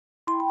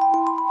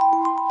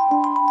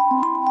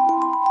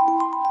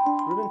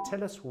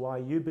tell us why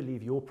you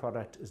believe your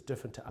product is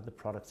different to other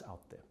products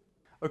out there.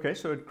 Okay,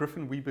 so at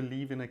Gryphon we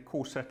believe in a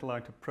core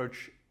satellite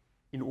approach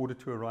in order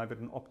to arrive at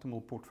an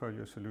optimal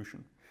portfolio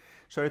solution.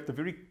 So at the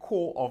very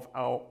core of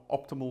our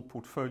optimal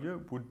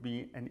portfolio would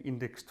be an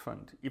indexed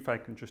fund. If I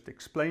can just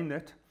explain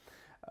that,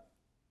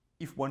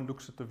 if one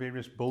looks at the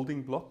various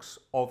building blocks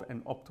of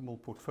an optimal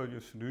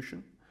portfolio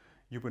solution,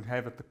 you would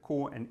have at the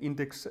core an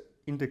index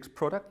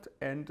product,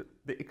 and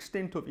the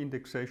extent of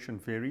indexation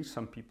varies.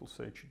 Some people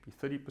say it should be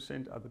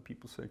 30%, other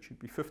people say it should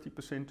be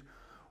 50%.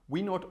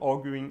 We're not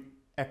arguing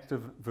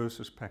active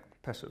versus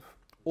passive.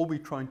 All we're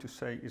trying to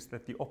say is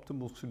that the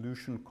optimal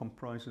solution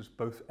comprises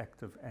both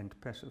active and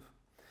passive.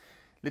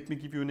 Let me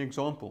give you an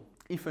example.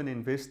 If an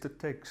investor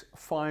takes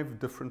 5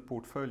 different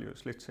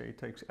portfolios, let's say he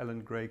takes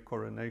Allen Gray,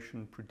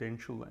 Coronation,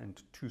 Prudential,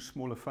 and 2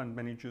 smaller fund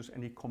managers,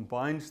 and he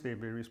combines their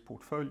various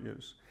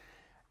portfolios,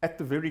 at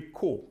the very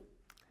core,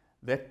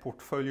 that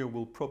portfolio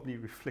will probably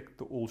reflect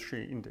the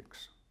all-share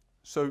index.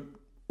 So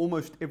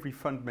almost every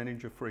fund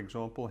manager, for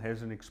example,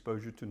 has an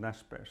exposure to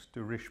Naspers,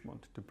 to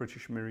Richmond, to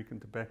British American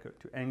Tobacco,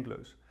 to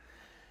Anglos.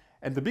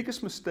 And the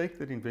biggest mistake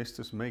that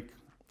investors make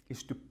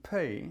is to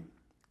pay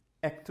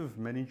active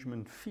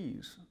management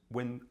fees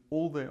when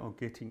all they are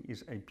getting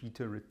is a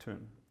beta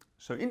return.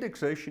 So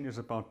indexation is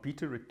about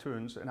beta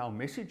returns, and our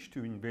message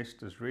to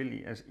investors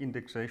really as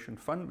indexation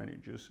fund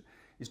managers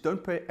is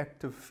don't pay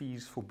active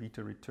fees for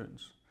beta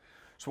returns.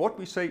 So what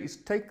we say is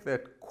take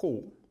that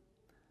core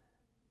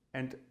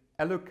and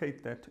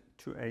allocate that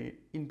to an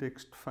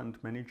indexed fund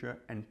manager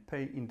and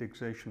pay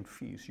indexation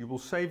fees. You will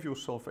save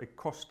yourself a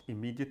cost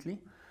immediately,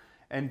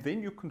 and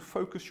then you can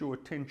focus your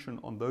attention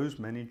on those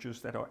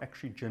managers that are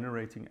actually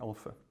generating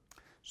alpha.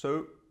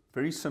 So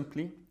very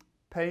simply,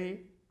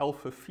 pay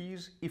alpha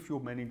fees if your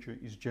manager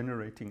is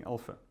generating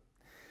alpha.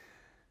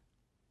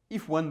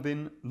 If one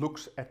then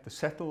looks at the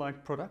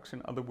satellite products,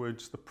 in other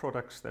words, the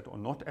products that are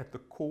not at the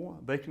core,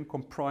 they can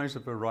comprise a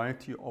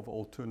variety of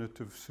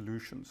alternative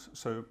solutions.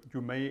 So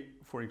you may,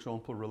 for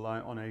example, rely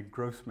on a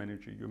growth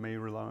manager, you may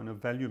rely on a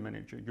value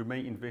manager, you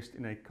may invest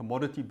in a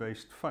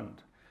commodity-based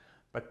fund.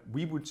 But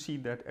we would see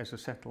that as a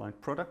satellite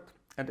product.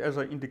 And as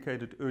I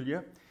indicated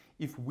earlier,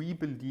 if we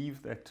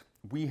believe that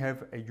we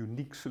have a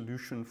unique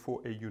solution for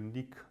a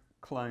unique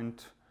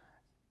client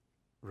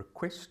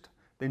request,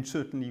 then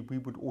certainly we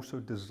would also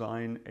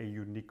design a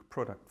unique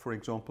product. For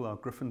example, our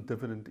Gryphon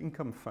Dividend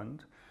Income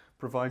Fund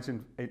provides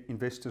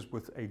investors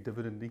with a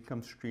dividend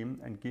income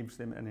stream and gives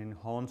them an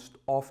enhanced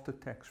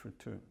after-tax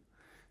return.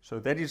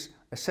 So that is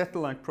a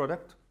satellite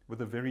product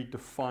with a very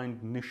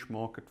defined niche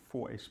market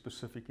for a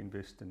specific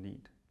investor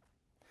need.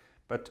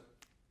 But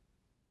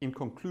in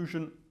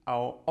conclusion,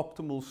 our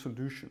optimal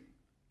solution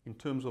in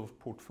terms of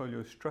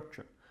portfolio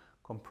structure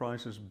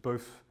comprises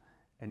both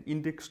an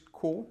indexed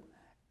core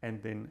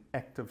and then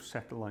active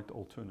satellite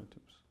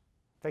alternatives.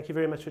 Thank you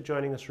very much for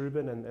joining us,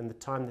 Reuben, and the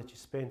time that you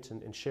spent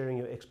in sharing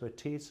your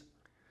expertise.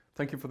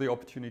 Thank you for the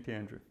opportunity,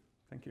 Andrew.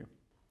 Thank you.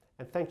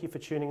 And thank you for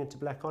tuning into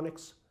Black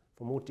Onyx.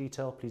 For more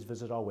detail, please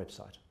visit our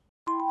website.